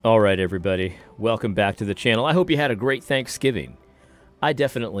All right, everybody. Welcome back to the channel. I hope you had a great Thanksgiving. I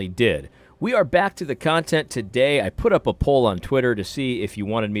definitely did. We are back to the content today. I put up a poll on Twitter to see if you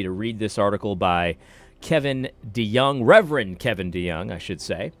wanted me to read this article by Kevin DeYoung, Reverend Kevin DeYoung, I should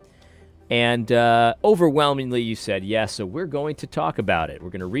say. And overwhelmingly, you said yes, so we're going to talk about it. We're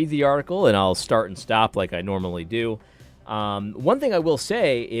going to read the article, and I'll start and stop like I normally do. One thing I will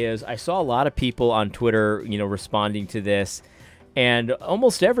say is I saw a lot of people on Twitter, responding to this. And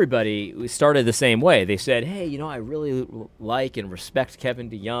almost everybody started the same way. They said, hey, I really like and respect Kevin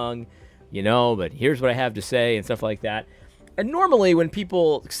DeYoung, but here's what I have to say and stuff like that. And normally when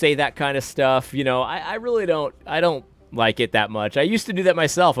people say that kind of stuff, I really don't like it that much. I used to do that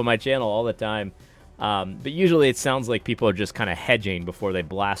myself on my channel all the time. But usually it sounds like people are just kind of hedging before they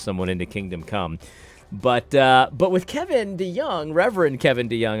blast someone into Kingdom Come. But with Kevin DeYoung, Reverend Kevin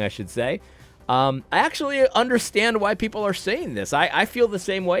DeYoung, I should say, I actually understand why people are saying this. I feel the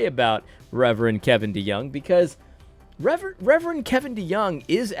same way about Reverend Kevin DeYoung because Reverend Kevin DeYoung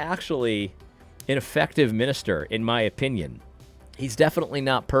is actually an effective minister, in my opinion. He's definitely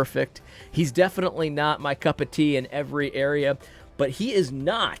not perfect. He's definitely not my cup of tea in every area, but he is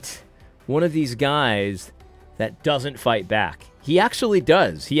not one of these guys that doesn't fight back. He actually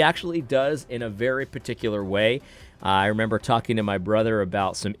does. He actually does in a very particular way. I remember talking to my brother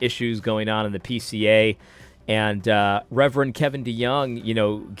about some issues going on in the PCA, and Reverend Kevin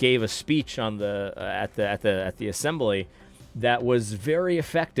DeYoung, gave a speech on at the assembly that was very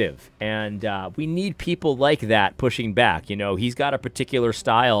effective, and we need people like that pushing back. He's got a particular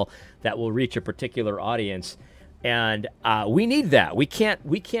style that will reach a particular audience. And we need that. We can't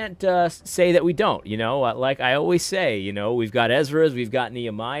say that we don't. Like I always say, we've got Ezra's, we've got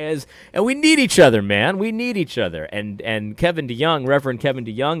Nehemiah's, and we need each other, man. We need each other. And Kevin DeYoung, Reverend Kevin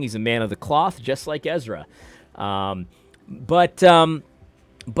DeYoung, he's a man of the cloth, just like Ezra.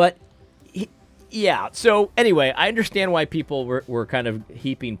 Yeah. So anyway, I understand why people were kind of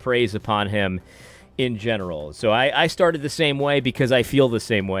heaping praise upon him in general. So I started the same way because I feel the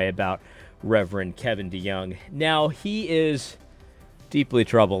same way about Reverend Kevin DeYoung. Now, he is deeply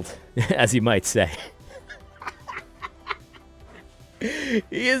troubled, as you might say. He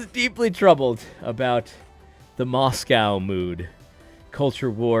is deeply troubled about the Moscow mood,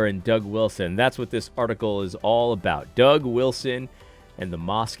 culture war, and Doug Wilson. That's what this article is all about. Doug Wilson and the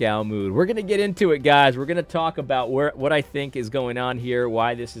Moscow mood. We're going to get into it, guys. We're going to talk about what I think is going on here,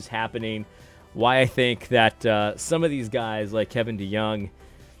 why this is happening, why I think that some of these guys like Kevin DeYoung,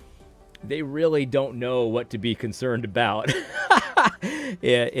 they really don't know what to be concerned about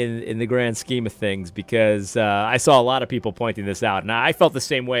in the grand scheme of things, because I saw a lot of people pointing this out, and I felt the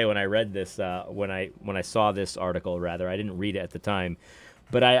same way when I read this, when I saw this article, rather. I didn't read it at the time,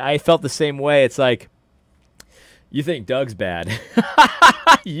 but I felt the same way. It's like, you think Doug's bad.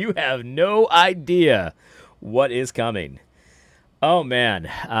 You have no idea what is coming. Oh, man.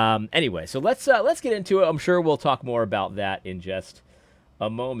 Anyway, so let's get into it. I'm sure we'll talk more about that in just a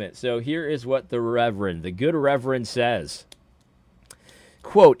moment. So here is what the good Reverend says.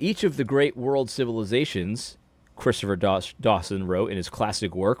 Quote, each of the great world civilizations, Christopher Dawson wrote in his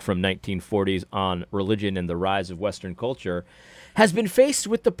classic work from 1940s on religion and the rise of Western culture, has been faced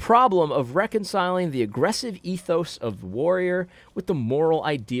with the problem of reconciling the aggressive ethos of the warrior with the moral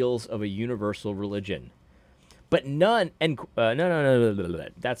ideals of a universal religion. But none, and no,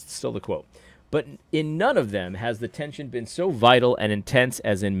 that's still the quote. But in none of them has the tension been so vital and intense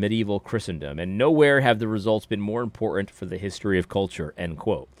as in medieval Christendom, and nowhere have the results been more important for the history of culture, end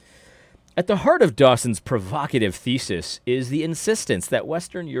quote. At the heart of Dawson's provocative thesis is the insistence that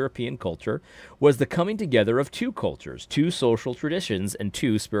Western European culture was the coming together of two cultures, two social traditions, and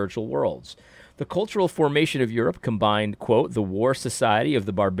two spiritual worlds. The cultural formation of Europe combined, quote, the war society of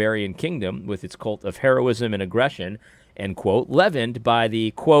the barbarian kingdom with its cult of heroism and aggression, end quote, leavened by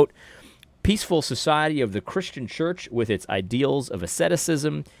the, quote, peaceful society of the Christian church with its ideals of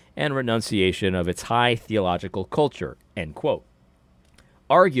asceticism and renunciation of its high theological culture, end quote.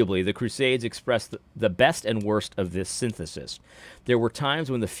 Arguably, the Crusades expressed the best and worst of this synthesis. There were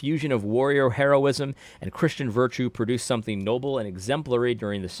times when the fusion of warrior heroism and Christian virtue produced something noble and exemplary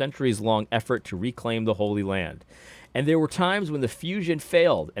during the centuries-long effort to reclaim the Holy Land. And there were times when the fusion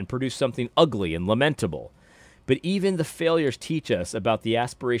failed and produced something ugly and lamentable. But even the failures teach us about the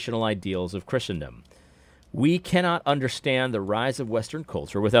aspirational ideals of Christendom. We cannot understand the rise of Western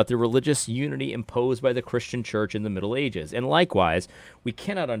culture without the religious unity imposed by the Christian church in the Middle Ages. And likewise, we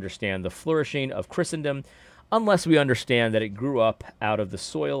cannot understand the flourishing of Christendom unless we understand that it grew up out of the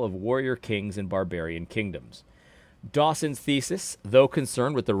soil of warrior kings and barbarian kingdoms. Dawson's thesis, though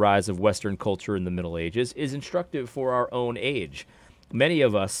concerned with the rise of Western culture in the Middle Ages, is instructive for our own age. many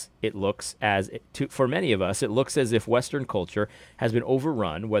of us, it looks as if Western culture has been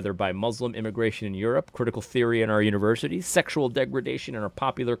overrun, whether by Muslim immigration in Europe, critical theory in our universities, sexual degradation in our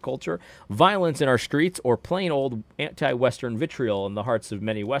popular culture, violence in our streets, or plain old anti-Western vitriol in the hearts of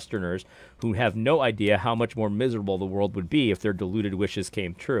many Westerners who have no idea how much more miserable the world would be if their deluded wishes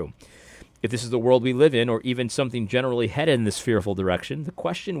came true. If this is the world we live in, or even something generally headed in this fearful direction, the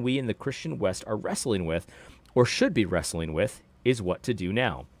question we in the Christian West are wrestling with, or should be wrestling with, is what to do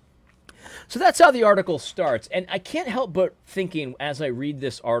now. So that's how the article starts. And I can't help but thinking as I read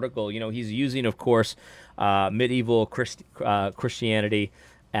this article, he's using, of course, medieval Christianity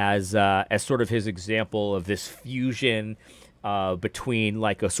as sort of his example of this fusion between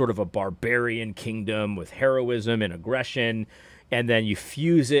like a sort of a barbarian kingdom with heroism and aggression. And then you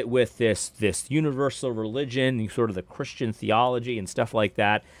fuse it with this universal religion, sort of the Christian theology and stuff like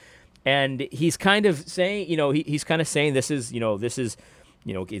that. And he's kind of saying, he's kind of saying this is,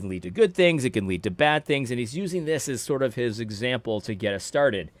 it can lead to good things, it can lead to bad things, and he's using this as sort of his example to get us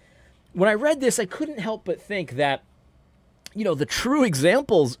started. When I read this, I couldn't help but think that, the true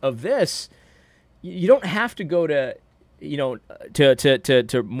examples of this, you don't have to go to,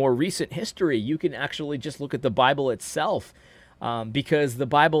 to more recent history. You can actually just look at the Bible itself, because the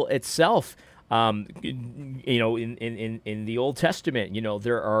Bible itself, in the Old Testament,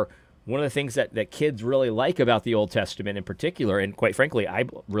 there are. One of the things that kids really like about the Old Testament in particular, and quite frankly, I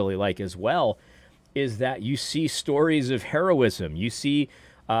really like as well, is that you see stories of heroism. You see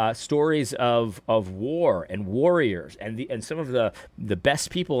stories of war and warriors, and some of the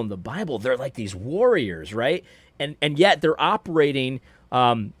best people in the Bible, they're like these warriors, right? And yet they're operating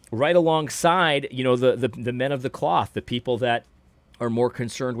right alongside, the men of the cloth, the people that are more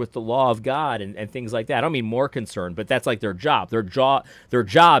concerned with the law of God and things like that. I don't mean more concerned, but that's like their job. Their job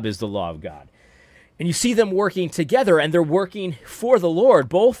is the law of God. And you see them working together, and they're working for the Lord,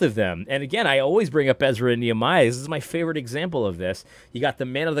 both of them. And again, I always bring up Ezra and Nehemiah. This is my favorite example of this. You got the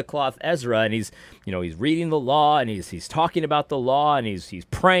man of the cloth, Ezra, and he's reading the law, and he's talking about the law, and he's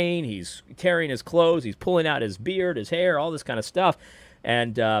praying, he's tearing his clothes, he's pulling out his beard, his hair, all this kind of stuff.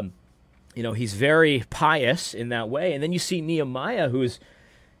 And he's very pious in that way. And then you see Nehemiah,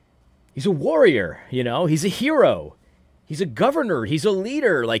 he's a warrior, he's a hero. He's a governor. He's a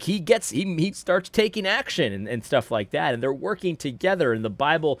leader. Like he starts taking action and stuff like that. And they're working together. And the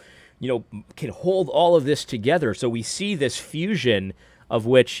Bible, can hold all of this together. So we see this fusion of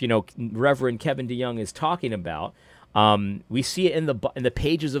which, Reverend Kevin DeYoung is talking about. We see it in the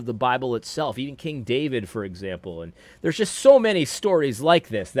pages of the Bible itself, even King David, for example. And there's just so many stories like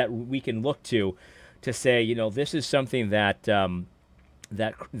this that we can look to say, this is something that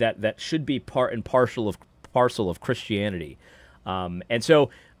that should be part and parcel of Christianity. And so,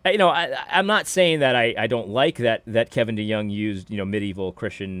 I'm not saying that I don't like that Kevin DeYoung used, medieval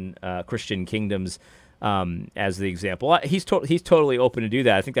Christian kingdoms as the example. He's totally open to do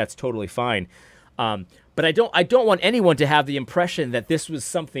that. I think that's totally fine. But I don't want anyone to have the impression that this was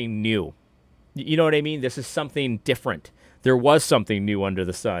something new. You know what I mean? This is something different. There was something new under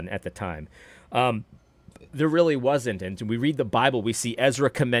the sun at the time. There really wasn't. And we read the Bible, we see Ezra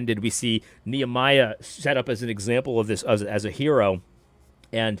commended, we see Nehemiah set up as an example of this as a hero.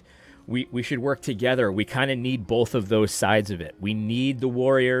 And we should work together. We kind of need both of those sides of it. We need the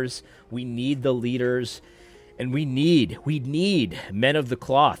warriors, we need the leaders, and we need men of the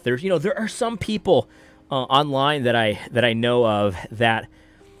cloth. There are some people online that I know of that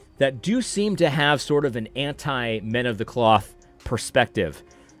do seem to have sort of an anti-men of the cloth perspective.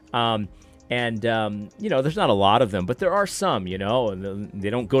 There's not a lot of them, but there are some, and they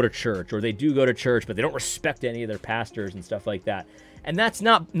don't go to church, or they do go to church, but they don't respect any of their pastors and stuff like that. And that's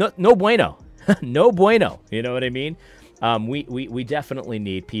no bueno, no bueno. You know what I mean? We definitely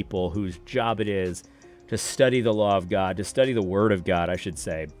need people whose job it is to study the law of God, to study the Word of God, I should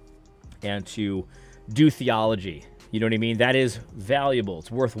say, and to do theology. You know what I mean? That is valuable.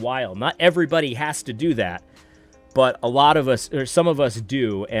 It's worthwhile. Not everybody has to do that, but a lot of us, or some of us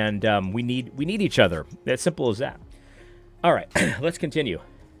do, and we need each other. As simple as that. All right, let's continue.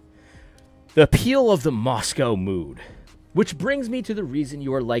 The appeal of the Moscow mood, which brings me to the reason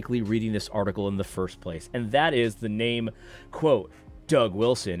you are likely reading this article in the first place, and that is the name, quote, Doug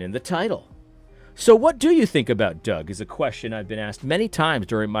Wilson in the title. So what do you think about Doug is a question I've been asked many times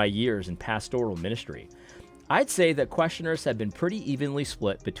during my years in pastoral ministry. I'd say that questioners have been pretty evenly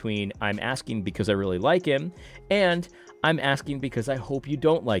split between I'm asking because I really like him, and I'm asking because I hope you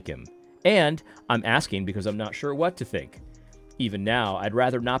don't like him, and I'm asking because I'm not sure what to think. even now, I'd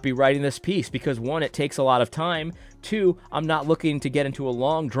rather not be writing this piece because, one, it takes a lot of time. Two, I'm not looking to get into a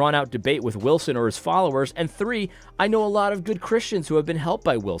long, drawn-out debate with Wilson or his followers. And three, I know a lot of good Christians who have been helped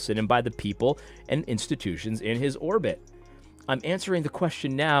by Wilson and by the people and institutions in his orbit. I'm answering the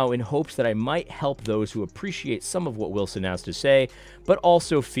question now in hopes that I might help those who appreciate some of what Wilson has to say, but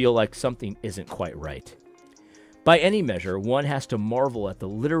also feel like something isn't quite right. By any measure, one has to marvel at the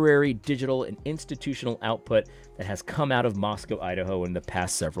literary, digital, and institutional output that has come out of Moscow, Idaho in the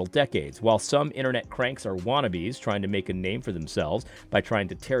past several decades. While some internet cranks are wannabes trying to make a name for themselves by trying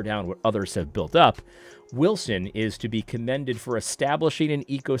to tear down what others have built up, Wilson is to be commended for establishing an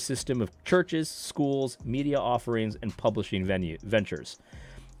ecosystem of churches, schools, media offerings, and publishing ventures.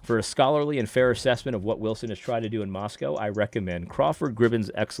 For a scholarly and fair assessment of what Wilson has tried to do in Moscow, I recommend Crawford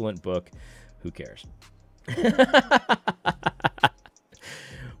Gribben's excellent book, Who Cares?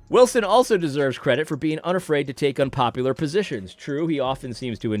 Wilson also deserves credit for being unafraid to take unpopular positions. True, he often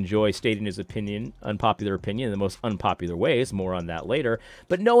seems to enjoy stating his unpopular opinion in the most unpopular ways, more on that later,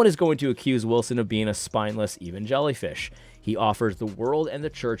 but no one is going to accuse Wilson of being a spineless even jellyfish. He offers the world and the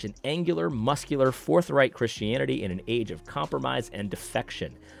church an angular, muscular, forthright Christianity in an age of compromise and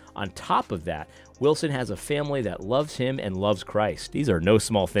defection. On top of that, Wilson has a family that loves him and loves Christ. These are no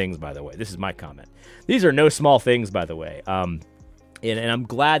small things, by the way. This is my comment. These are no small things, by the way. And I'm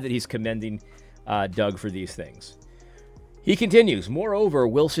glad that he's commending Doug for these things. He continues, moreover,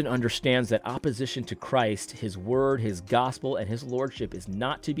 Wilson understands that opposition to Christ, his word, his gospel, and his lordship is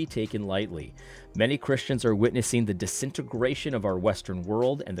not to be taken lightly. Many Christians are witnessing the disintegration of our Western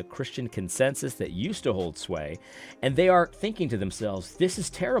world and the Christian consensus that used to hold sway, and they are thinking to themselves, this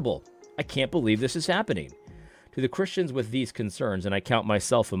is terrible. I can't believe this is happening. To the Christians with these concerns, and I count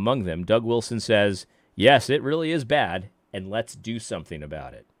myself among them, Doug Wilson says, yes, it really is bad, and let's do something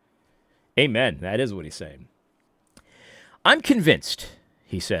about it. Amen. That is what he's saying. I'm convinced,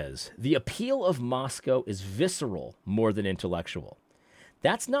 he says, the appeal of Moscow is visceral more than intellectual.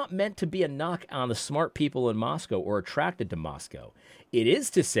 That's not meant to be a knock on the smart people in Moscow or attracted to Moscow. It is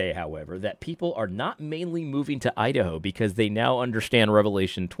to say, however, that people are not mainly moving to Idaho because they now understand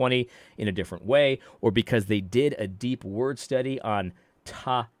Revelation 20 in a different way, or because they did a deep word study on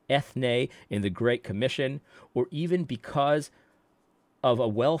ta ethne in the Great Commission, or even because of a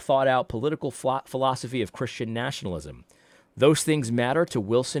well-thought-out political philosophy of Christian nationalism. Those things matter to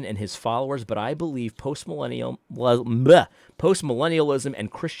Wilson and his followers, but I believe postmillennialism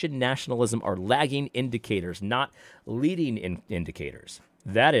and Christian nationalism are lagging indicators, not leading indicators.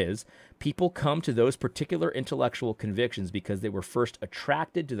 That is, people come to those particular intellectual convictions because they were first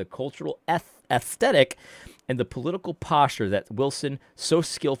attracted to the cultural aesthetic and the political posture that Wilson so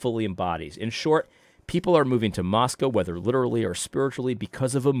skillfully embodies. In short, people are moving to Moscow, whether literally or spiritually,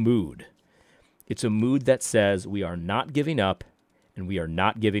 because of a mood. It's a mood that says we are not giving up and we are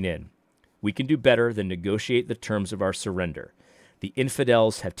not giving in. We can do better than negotiate the terms of our surrender. The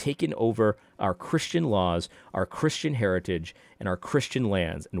infidels have taken over our Christian laws, our Christian heritage, and our Christian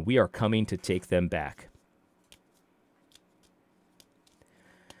lands, and we are coming to take them back.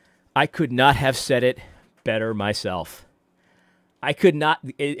 I could not have said it better myself. I could not.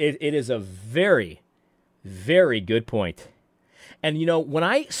 It is a very, very good point. And, you know, when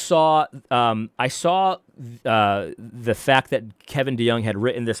I saw the fact that Kevin DeYoung had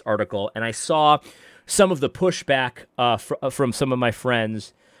written this article, and I saw some of the pushback from some of my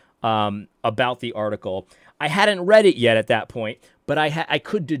friends about the article, I hadn't read it yet at that point, but I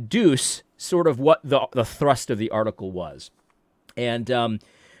could deduce sort of what the thrust of the article was. And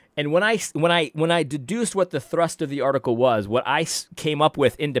when I deduced what the thrust of the article was, what I came up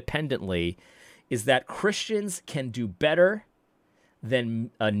with independently is that Christians can do better than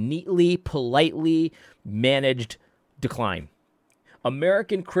a neatly, politely managed decline.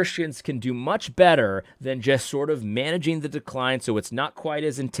 American Christians can do much better than just sort of managing the decline so it's not quite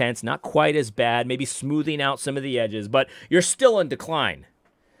as intense, not quite as bad, maybe smoothing out some of the edges, but you're still in decline.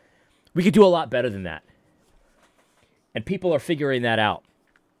 We could do a lot better than that. And people are figuring that out.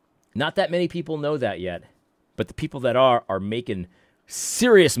 Not that many people know that yet, but the people that are making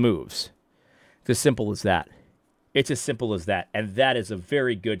serious moves. It's as simple as that. It's as simple as that, and that is a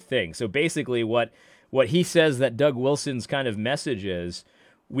very good thing. So basically what he says that Doug Wilson's kind of message is,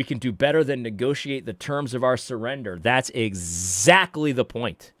 we can do better than negotiate the terms of our surrender. That's exactly the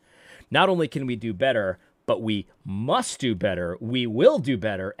point. Not only can we do better, but we must do better, we will do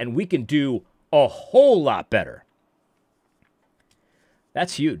better, and we can do a whole lot better.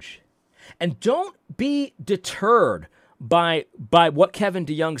 That's huge. And don't be deterred by what Kevin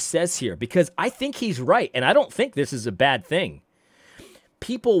DeYoung says here, because I think he's right, and I don't think this is a bad thing.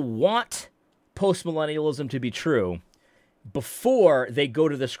 People want postmillennialism to be true, before they go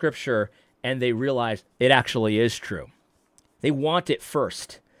to the scripture and they realize it actually is true. They want it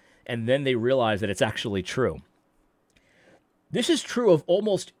first, and then they realize that it's actually true. This is true of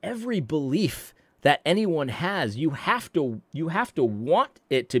almost every belief that anyone has. You have to want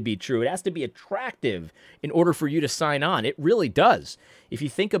it to be true. It has to be attractive in order for you to sign on. It really does. If you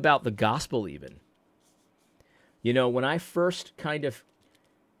think about the gospel even. You know, when I first kind of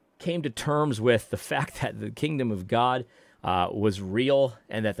came to terms with the fact that the kingdom of God was real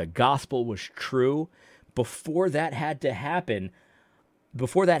and that the gospel was true, before that happened,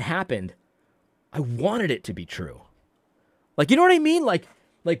 I wanted it to be true. Like, you know what I mean? Like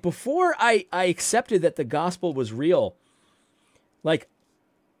before I accepted that the gospel was real, like,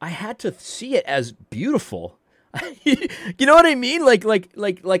 I had to see it as beautiful. You know what I mean? Like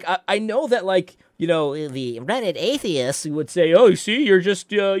I know that, like, you know, the Reddit atheists would say, "Oh, you see, you're just,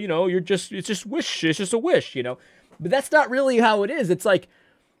 it's just a wish, you know." But that's not really how it is. It's like,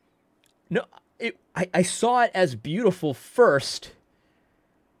 no, I saw it as beautiful first,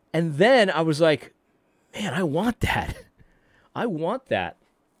 and then I was like, man, I want that. I want that.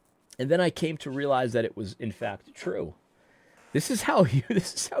 And then I came to realize that it was, in fact, true. This is how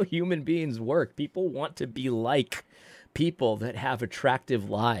human beings work. People want to be like people that have attractive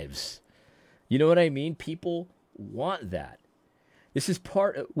lives. You know what I mean? People want that. This is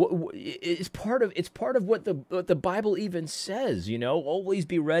part of what the Bible even says, you know. Always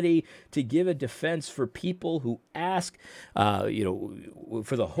be ready to give a defense for people who ask, for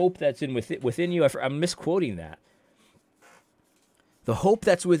the hope that's within you. I'm misquoting that. The hope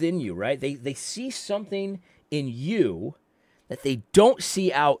that's within you, right? They see something in you that they don't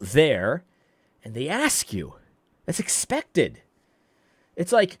see out there, and they ask you. That's expected.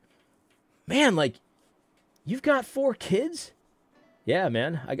 It's like, man, like, you've got 4 kids? Yeah,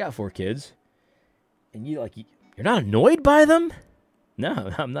 man, I got 4 kids. And you're not annoyed by them?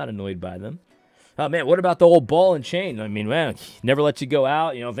 No, I'm not annoyed by them. Oh, man, what about the old ball and chain? I mean, man, never lets you go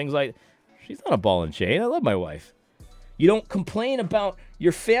out, you know, things like, she's not a ball and chain. I love my wife. You don't complain about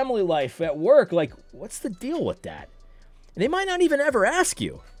your family life at work. Like, what's the deal with that? And they might not even ever ask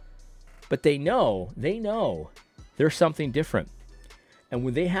you, but they know there's something different. And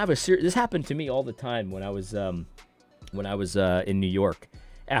when they have this happened to me all the time when I was in New York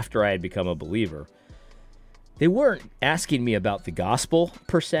after I had become a believer. They weren't asking me about the gospel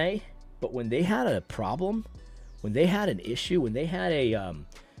per se, but when they had a problem, when they had an issue, when they had a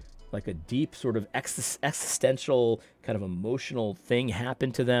deep sort of existential kind of emotional thing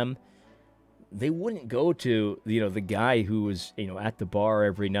happen to them, they wouldn't go to, the guy who was, at the bar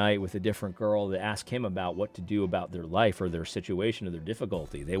every night with a different girl to ask him about what to do about their life or their situation or their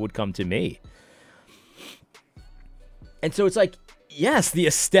difficulty. They would come to me. And so it's like, yes, the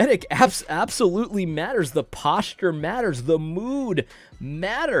aesthetic absolutely matters. The posture matters. The mood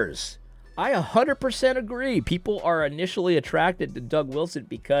matters. I 100% agree. People are initially attracted to Doug Wilson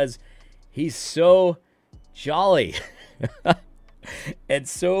because he's so jolly and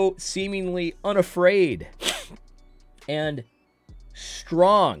so seemingly unafraid and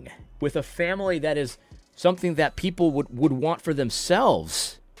strong with a family that is something that people would want for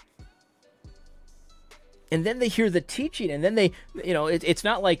themselves. And then they hear the teaching, and then they, it's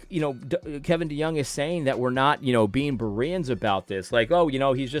not like, Kevin DeYoung is saying that we're not, being Bereans about this. Like, oh,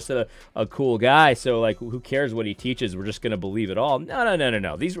 he's just a cool guy, so, like, who cares what he teaches? We're just going to believe it all.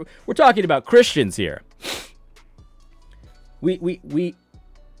 No. We're talking about Christians here. We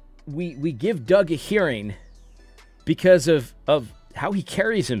give Doug a hearing because of how he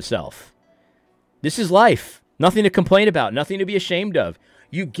carries himself. This is life. Nothing to complain about. Nothing to be ashamed of.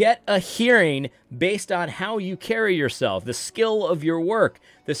 You get a hearing based on how you carry yourself, the skill of your work,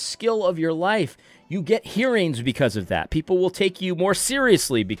 the skill of your life. You get hearings because of that. People will take you more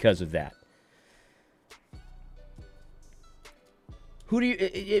seriously because of that.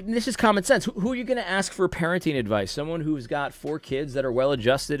 This is common sense. Who are you going to ask for parenting advice? Someone who's got 4 kids that are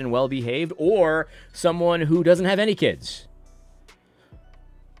well-adjusted and well-behaved, or someone who doesn't have any kids,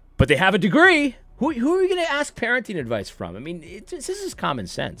 but they have a degree? Who are you going to ask parenting advice from? I mean, this is common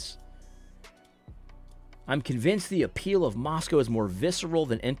sense. I'm convinced the appeal of Moscow is more visceral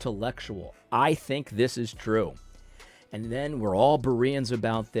than intellectual. I think this is true. And then we're all Bereans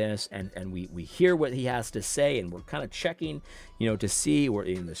about this, and we hear what he has to say, and we're kind of checking, to see where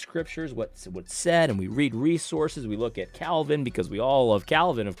in the scriptures what's said, and we read resources. We look at Calvin because we all love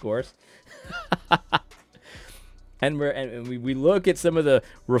Calvin, of course. And we look at some of the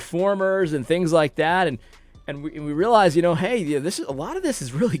reformers and things like that, and we realize, hey, a lot of this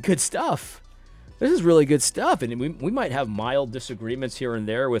is really good stuff. This is really good stuff, and we might have mild disagreements here and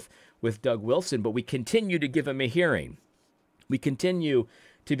there with Doug Wilson, but we continue to give him a hearing. we continue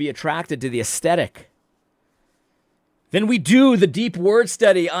to be attracted to the aesthetic, then we do the deep word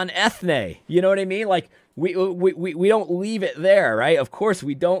study on ethne. You know what I mean? Like, we don't leave it there, right? Of course,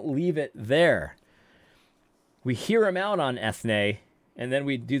 we don't leave it there. We hear him out on ethne, and then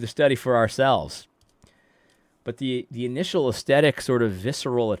we do the study for ourselves. But the initial aesthetic sort of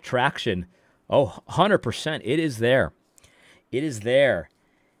visceral attraction, 100%, it is there. It is there.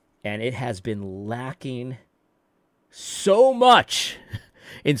 And it has been lacking so much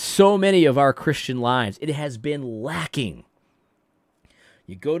in so many of our Christian lives. It has been lacking.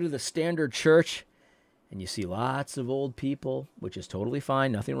 You go to the standard church and you see lots of old people, which is totally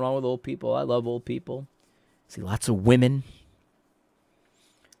fine. Nothing wrong with old people. I love old people. See lots of women.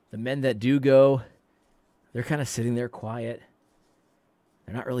 The men that do go, they're kind of sitting there quiet.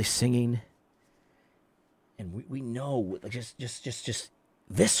 They're not really singing. And we know, like, just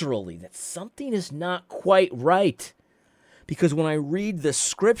viscerally, that something is not quite right. Because when I read the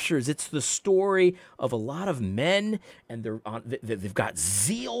scriptures, it's the story of a lot of men, and they've got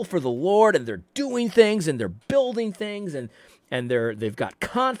zeal for the Lord, and they're doing things, and they're building things, and they've got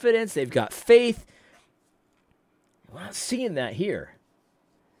confidence, they've got faith. We're not seeing that here.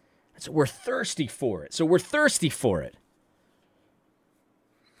 So we're thirsty for it.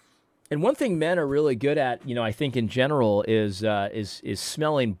 And one thing men are really good at, I think in general, is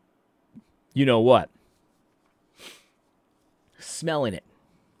smelling, you know what? Smelling it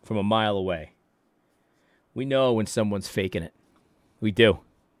from a mile away. We know when someone's faking it. We do.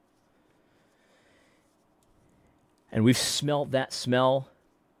 And we've smelled that smell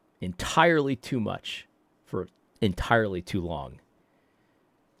entirely too much for entirely too long.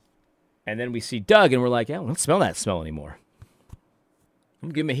 And then we see Doug and we're like, yeah, we don't smell that smell anymore. I'm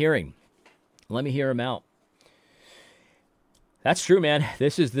going to give him a hearing. Let me hear him out. That's true, man.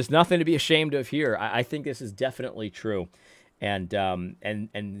 There's nothing to be ashamed of here. I think this is definitely true. And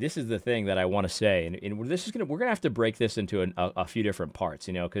this is the thing that I want to say. And we're going to have to break this into a few different parts,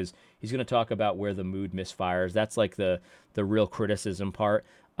 because he's going to talk about where the mood misfires. That's like the real criticism part.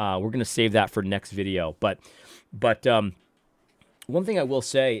 We're going to save that for next video. But one thing I will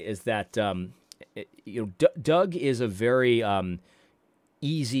say is that Doug is a very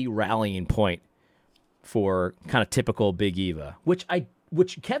easy rallying point for kind of typical Big Eva, which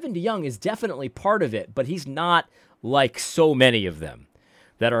Kevin DeYoung is definitely part of it, but he's not like so many of them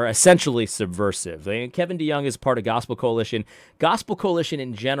that are essentially subversive. Kevin DeYoung is part of Gospel Coalition. Gospel Coalition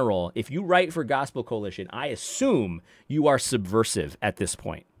in general, if you write for Gospel Coalition, I assume you are subversive at this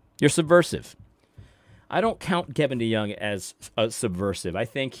point. You're subversive. I don't count Kevin DeYoung as subversive. I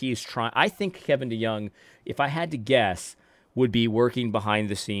think Kevin DeYoung, if I had to guess, would be working behind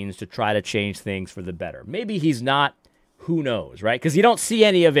the scenes to try to change things for the better. Maybe he's not. Who knows, right? Because you don't see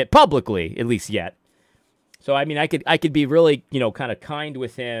any of it publicly, at least yet. So, I mean, I could be really, kind of kind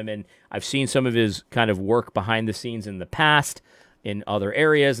with him, and I've seen some of his kind of work behind the scenes in the past in other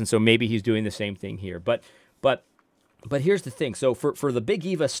areas, and so maybe he's doing the same thing here. But here's the thing. So for the Big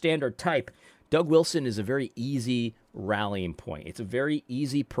Eva standard type, Doug Wilson is a very easy rallying point. It's a very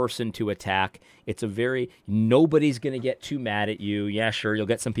easy person to attack. Nobody's going to get too mad at you. Yeah, sure, you'll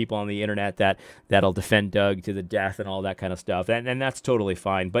get some people on the internet that'll defend Doug to the death and all that kind of stuff, and that's totally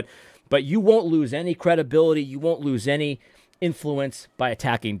fine. But you won't lose any credibility. You won't lose any influence by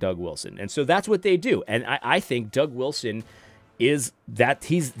attacking Doug Wilson. And so that's what they do. And I think Doug Wilson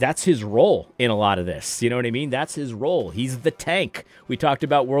that's his role in a lot of this. You know what I mean? That's his role. He's the tank. We talked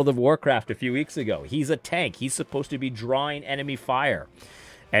about World of Warcraft a few weeks ago. He's a tank. He's supposed to be drawing enemy fire.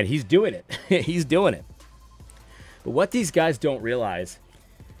 And he's doing it. He's doing it. But what these guys don't realize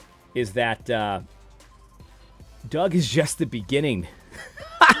is that Doug is just the beginning.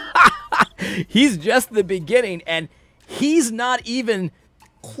 He's just the beginning, and he's not even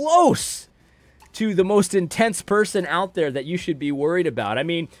close to the most intense person out there that you should be worried about. I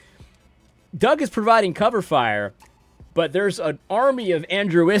mean, Doug is providing cover fire, but there's an army of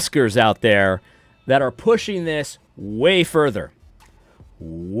Andrew Iskers out there that are pushing this way further.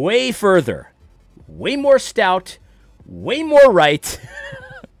 Way further. Way more stout. Way more right.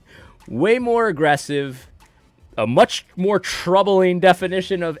 Way more aggressive. A much more troubling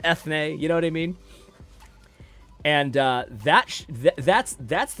definition of ethne. You know what I mean? And that's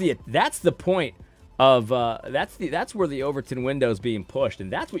the point of that's where the Overton window is being pushed,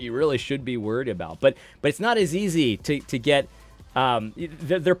 and that's what you really should be worried about. But it's not as easy to get.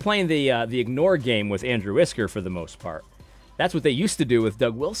 They're playing the ignore game with Andrew Isker for the most part. That's what they used to do with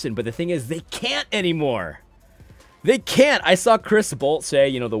Doug Wilson, but the thing is, they can't anymore. They can't. I saw Chris Bolt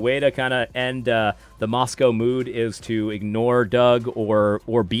say, the way to kind of end the Moscow mood is to ignore Doug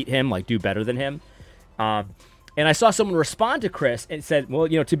or beat him, like do better than him. And I saw someone respond to Chris and said, well,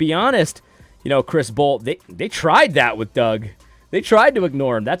 to be honest, Chris Bolt, they tried that with Doug. They tried to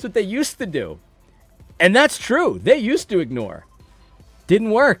ignore him. That's what they used to do. And that's true. They used to ignore.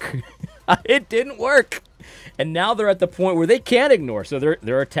 Didn't work. It didn't work. And now they're at the point where they can't ignore. So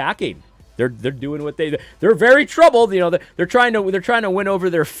they're attacking. They're doing what they're very troubled. They're trying to win over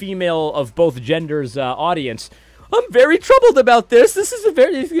their female of both genders audience. I'm very troubled about this.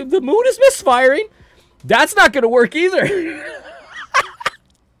 The moon is misfiring. That's not going to work either.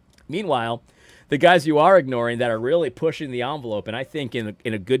 Meanwhile, the guys you are ignoring that are really pushing the envelope, and I think in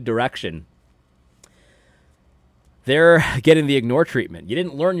a good direction, they're getting the ignore treatment. You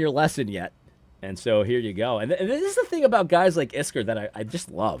didn't learn your lesson yet, and so here you go. And this is the thing about guys like Isker that I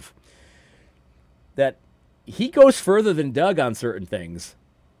just love, that he goes further than Doug on certain things,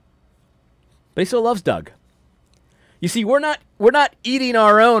 but he still loves Doug. You see, we're not eating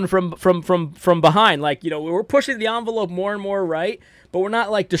our own from behind. Like, we're pushing the envelope more and more right, but we're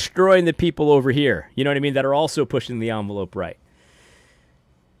not like destroying the people over here. You know what I mean? That are also pushing the envelope right.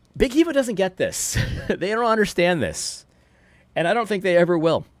 Big Eva doesn't get this. They don't understand this, and I don't think they ever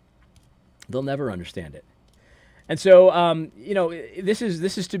will. They'll never understand it. And so, this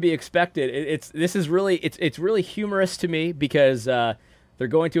is to be expected. It's really humorous to me because. They're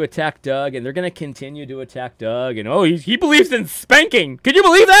going to attack Doug, and they're going to continue to attack Doug. And, he believes in spanking. Could you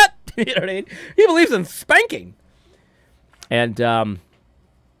believe that? You know what I mean? He believes in spanking. And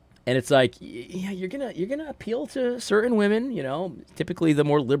it's like, yeah, you're gonna appeal to certain women, typically the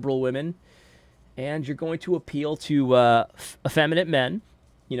more liberal women, and you're going to appeal to effeminate men,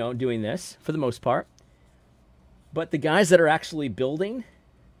 doing this for the most part. But the guys that are actually building,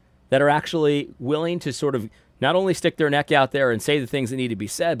 that are actually willing to sort of not only stick their neck out there and say the things that need to be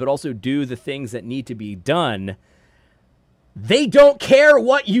said, but also do the things that need to be done, they don't care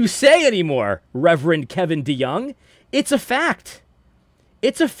what you say anymore, Reverend Kevin DeYoung. It's a fact.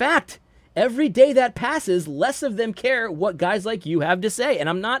 It's a fact. Every day that passes, less of them care what guys like you have to say. And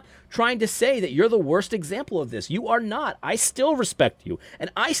I'm not trying to say that you're the worst example of this. You are not. I still respect you,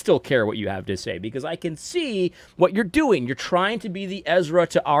 and I still care what you have to say because I can see what you're doing. You're trying to be the Ezra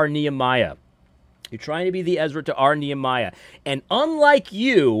to our Nehemiah. You're trying to be the Ezra to our Nehemiah. And unlike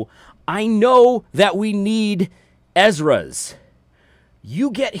you, I know that we need Ezras. You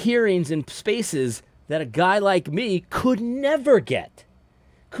get hearings in spaces that a guy like me could never get.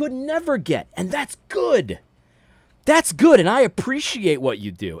 And that's good. That's good, and I appreciate what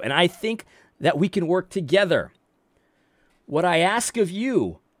you do. And I think that we can work together. What I ask of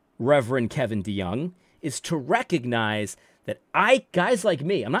you, Reverend Kevin DeYoung, is to recognize that guys like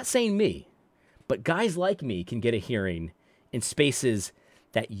me, I'm not saying me, but guys like me can get a hearing in spaces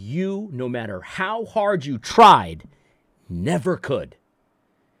that you, no matter how hard you tried, never could.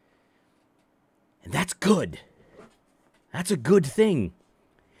 And that's good. That's a good thing.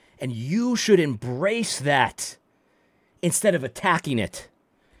 And you should embrace that instead of attacking it.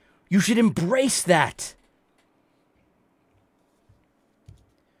 You should embrace that.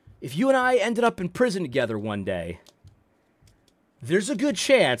 If you and I ended up in prison together one day, there's a good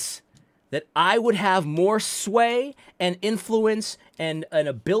chance that I would have more sway and influence and an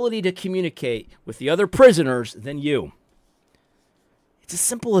ability to communicate with the other prisoners than you. It's as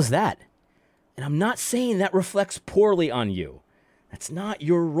simple as that. And I'm not saying that reflects poorly on you. That's not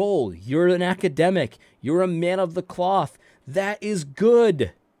your role. You're an academic. You're a man of the cloth. That is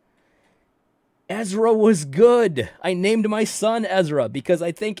good. Ezra was good. I named my son Ezra because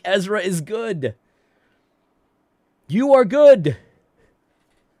I think Ezra is good. You are good.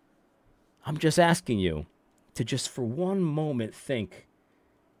 I'm just asking you to just for one moment think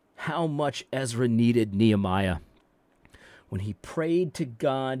how much Ezra needed Nehemiah. When he prayed to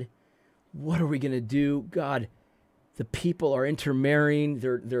God, what are we going to do? God, the people are intermarrying,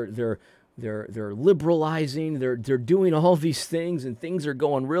 they're liberalizing, they're doing all these things, and things are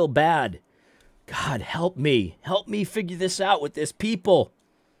going real bad. God, help me figure this out with this people.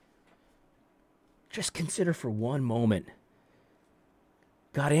 Just consider for one moment.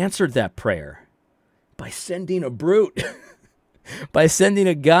 God answered that prayer by sending a brute, by sending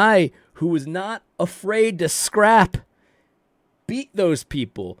a guy who was not afraid to scrap, beat those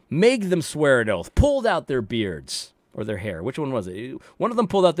people, make them swear an oath, pulled out their beards or their hair. Which one was it? One of them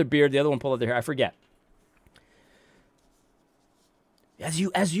pulled out their beard, the other one pulled out their hair. I forget.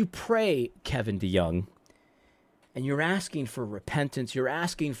 As you pray, Kevin DeYoung, and you're asking for repentance, you're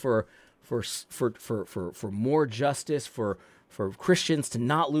asking for more justice, for Christians to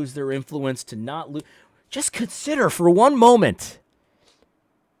not lose their influence, to not lose. Just consider for one moment,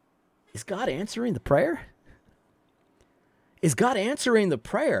 is God answering the prayer? Is God answering the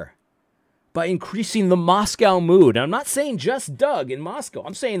prayer by increasing the Moscow mood. And I'm not saying just Doug in Moscow.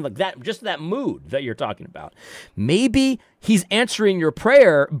 I'm saying like that, just that mood that you're talking about. Maybe he's answering your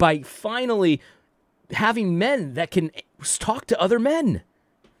prayer by finally having men that can talk to other men,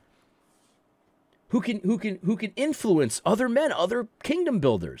 who can influence other men, other kingdom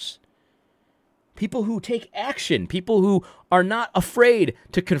builders. People who take action, people who are not afraid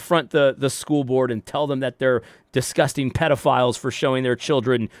to confront the school board and tell them that they're disgusting pedophiles for showing their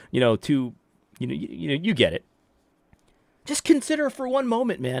children, you get it. Just consider for one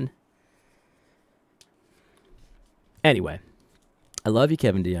moment, man. Anyway, I love you,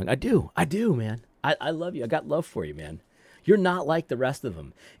 Kevin DeYoung. I do, man. I love you. I got love for you, man. You're not like the rest of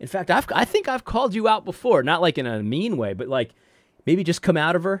them. In fact, I think I've called you out before, not like in a mean way, but like, maybe just come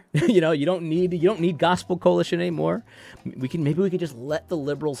out of her. You don't need Gospel Coalition anymore. Maybe we could just let the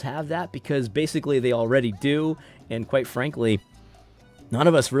liberals have that, because basically they already do. And quite frankly, none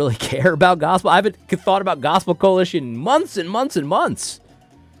of us really care about gospel. I haven't thought about Gospel Coalition months and months and months.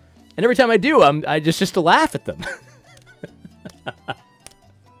 And every time I do, I just to laugh at them.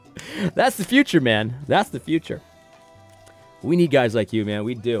 That's the future, man. That's the future. We need guys like you, man.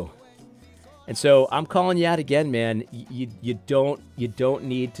 We do. And so I'm calling you out again, man. You don't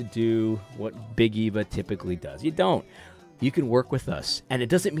need to do what Big Eva typically does. You don't. You can work with us. And it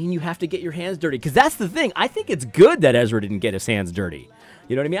doesn't mean you have to get your hands dirty, because that's the thing. I think it's good that Ezra didn't get his hands dirty.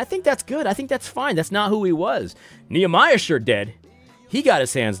 You know what I mean? I think that's good. I think that's fine. That's not who he was. Nehemiah sure did. He got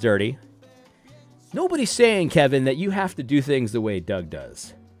his hands dirty. Nobody's saying, Kevin, that you have to do things the way Doug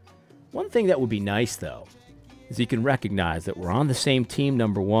does. One thing that would be nice, though, is you can recognize that we're on the same team,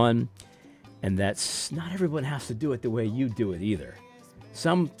 number one, and that's not everyone has to do it the way you do it either.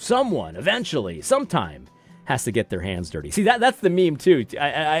 Someone eventually, sometime, has to get their hands dirty. See, that's the meme too.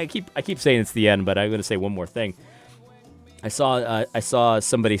 I keep saying it's the end, but I'm going to say one more thing. I saw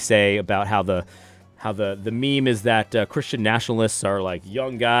somebody say about how the meme is that Christian nationalists are like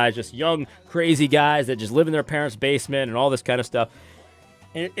young guys, just young crazy guys that just live in their parents' basement and all this kind of stuff.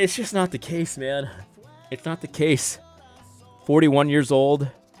 And it's just not the case, man. It's not the case. 41 years old,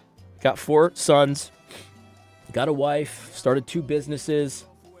 got 4 sons, got a wife, started 2 businesses,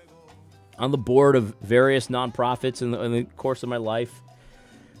 on the board of various nonprofits in the course of my life.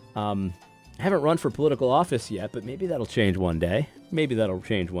 I haven't run for political office yet, but maybe that'll change one day.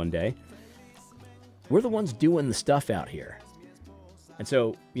 We're the ones doing the stuff out here. And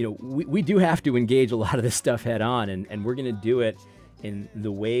so, we do have to engage a lot of this stuff head on, and we're going to do it in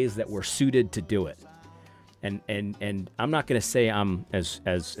the ways that we're suited to do it. And I'm not going to say I'm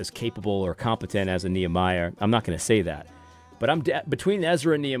as capable or competent as a Nehemiah. I'm not going to say that. But between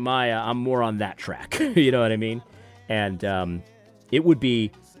Ezra and Nehemiah, I'm more on that track. You know what I mean? And it would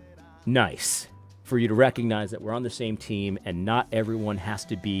be nice for you to recognize that we're on the same team, and not everyone has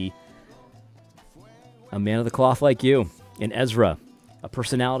to be a man of the cloth like you, and Ezra, a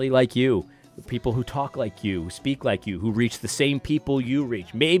personality like you, people who talk like you, who speak like you, who reach the same people you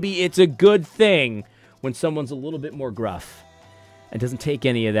reach. Maybe it's a good thing when someone's a little bit more gruff and doesn't take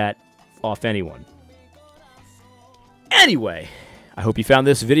any of that off anyone. Anyway, I hope you found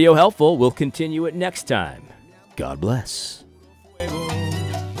this video helpful. We'll continue it next time. God bless.